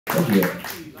Thank you.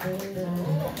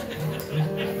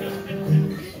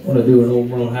 I want to do an old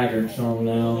Merle Haggard song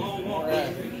now.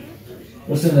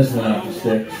 We'll send this one out to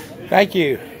Sticks. Thank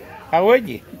you. How would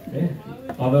you? Yeah.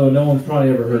 Although no one's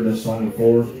probably ever heard this song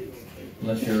before,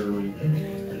 unless you're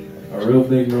a real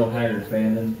big Merle Haggard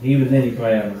fan, and even then you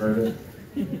probably haven't heard it.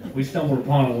 We stumbled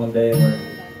upon it one day and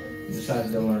we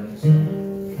decided to learn this.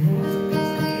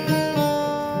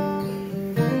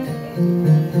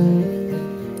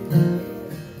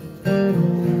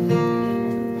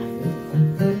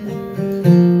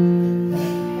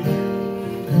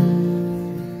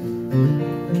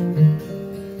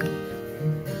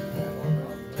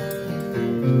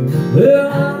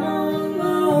 Well, I'm all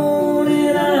alone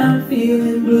and I'm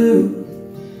feeling blue,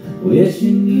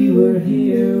 wishing you were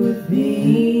here with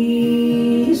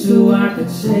me so I could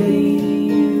say to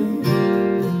you,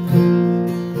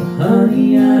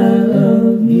 honey, I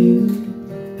love you.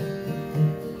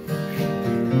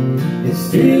 It's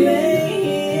 3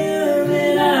 a.m.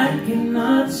 and I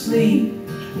cannot sleep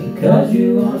because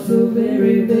you are so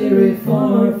very, very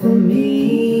far from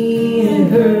me. It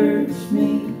hurts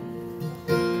me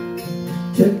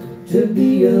to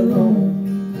be alone.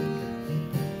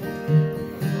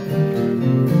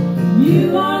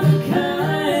 You are the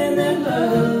kind that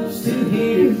loves to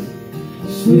hear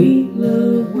sweet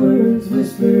love words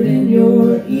whispered in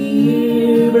your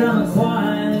ear, but I'm a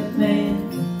quiet man,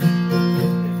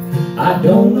 I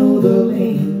don't know the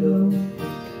lingo.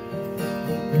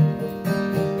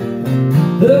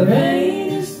 The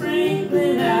rain is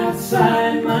sprinkling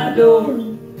outside my door,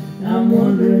 I'm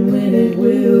wondering when it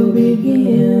will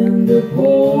begin to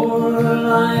pour.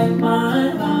 Like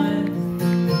my life,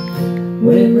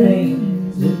 when it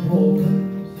rains, it pours.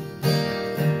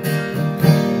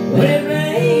 When it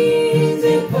rains,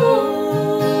 it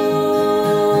pours.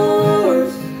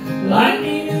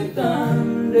 Lightning and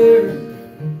thunder,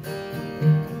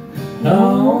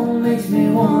 oh, makes me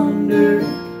wonder,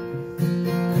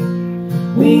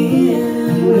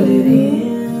 when will it end?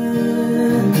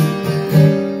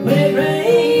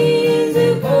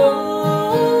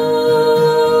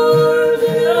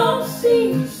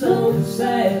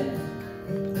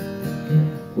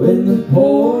 When the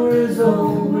pour is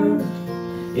over,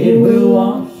 it will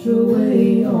wash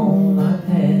away all my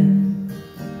past.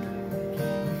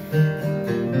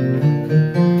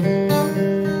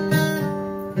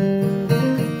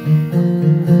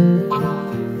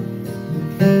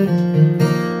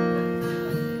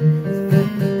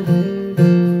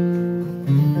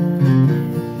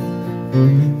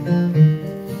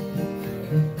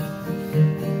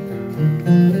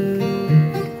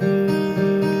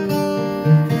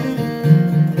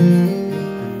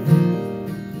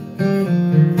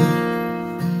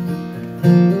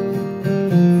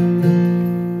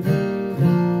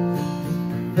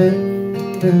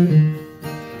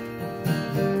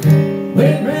 When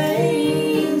it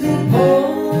rains, it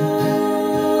pours,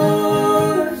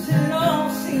 it all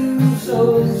seems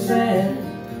so sad.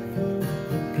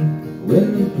 When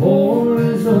the pour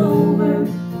is over,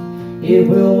 it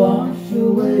will wash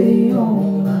away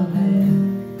all I've had.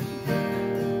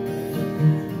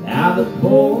 Now the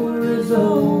pour is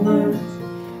over,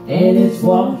 and it's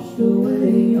washed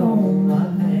away all